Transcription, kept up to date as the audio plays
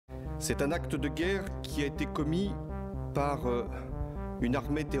C'est un acte de guerre qui a été commis par une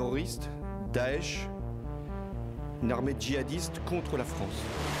armée terroriste, Daesh, une armée djihadiste contre la France.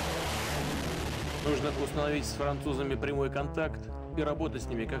 Нужно установить с французами прямой контакт и работать с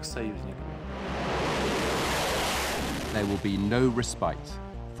ними как с союзниками. There will be no respite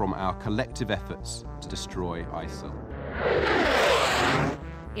from our collective efforts to destroy ISIL.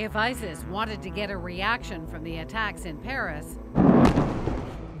 If ISIS wanted to get a reaction from the attacks in Paris,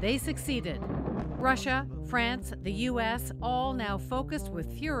 they succeeded. Russia, France, the US, all now focused with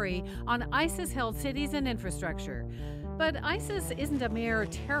fury on ISIS-held cities and infrastructure. But ISIS isn't a mere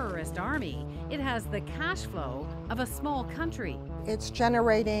terrorist army. It has the cash flow of a small country. It's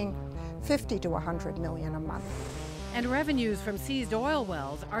generating 50 to 100 million a month. And revenues from seized oil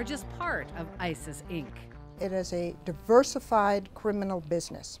wells are just part of ISIS Inc. It is a diversified criminal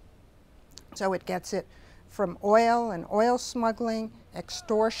business. So it gets it from oil and oil smuggling,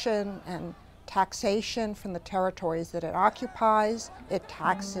 extortion and taxation from the territories that it occupies. It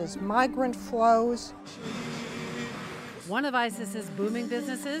taxes migrant flows. One of ISIS's booming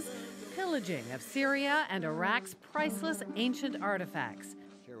businesses, pillaging of Syria and Iraq's priceless ancient artifacts.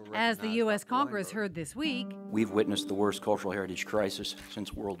 As the U.S. Congress heard this week, we've witnessed the worst cultural heritage crisis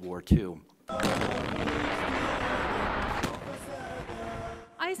since World War II.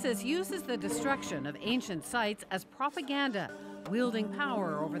 ISIS uses the destruction of ancient sites as propaganda, wielding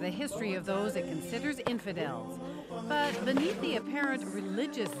power over the history of those it considers infidels. But beneath the apparent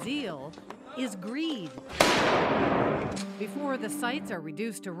religious zeal is greed. Before the sites are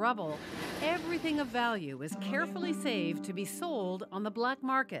reduced to rubble, everything of value is carefully saved to be sold on the black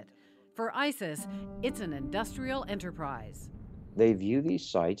market. For ISIS, it's an industrial enterprise. They view these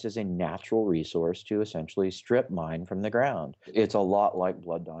sites as a natural resource to essentially strip mine from the ground. It's a lot like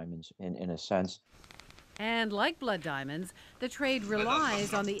blood diamonds in a sense. And like blood diamonds, the trade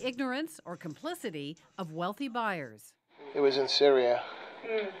relies on the ignorance or complicity of wealthy buyers. It was in Syria.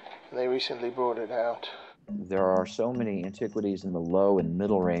 They recently brought it out. There are so many antiquities in the low and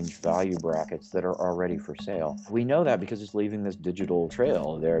middle range value brackets that are already for sale. We know that because it's leaving this digital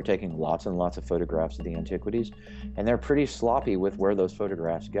trail. They're taking lots and lots of photographs of the antiquities, and they're pretty sloppy with where those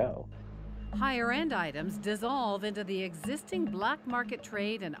photographs go. Higher-end items dissolve into the existing black market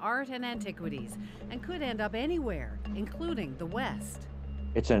trade in art and antiquities and could end up anywhere, including the West.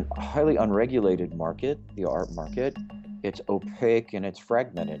 It's a highly unregulated market, the art market. It's opaque and it's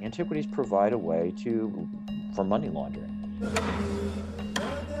fragmented. Antiquities provide a way for money laundering.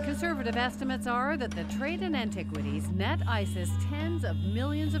 Conservative estimates are that the trade in antiquities net ISIS tens of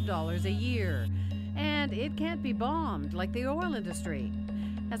millions of dollars a year. And it can't be bombed like the oil industry.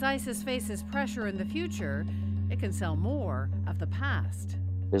 As ISIS faces pressure in the future, it can sell more of the past.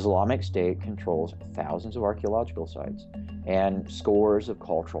 Islamic State controls thousands of archaeological sites and scores of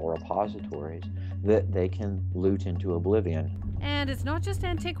cultural repositories that they can loot into oblivion. And it's not just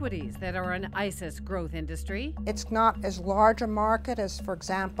antiquities that are an ISIS growth industry. It's not as large a market as, for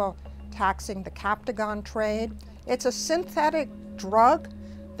example, taxing the Captagon trade. It's a synthetic drug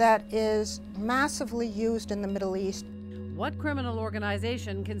that is massively used in the Middle East. What criminal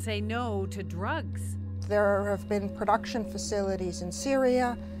organization can say no to drugs? There have been production facilities in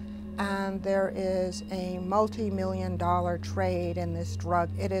Syria, and there is a multi-million-dollar trade in this drug.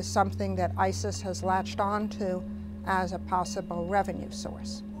 It is something that ISIS has latched onto as a possible revenue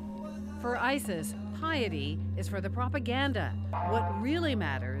source. For ISIS, piety is for the propaganda. What really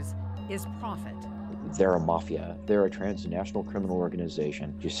matters is profit. They're a mafia. They're a transnational criminal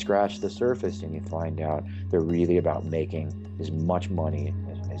organization. You scratch the surface and you find out they're really about making as much money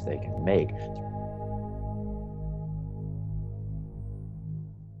as they can make.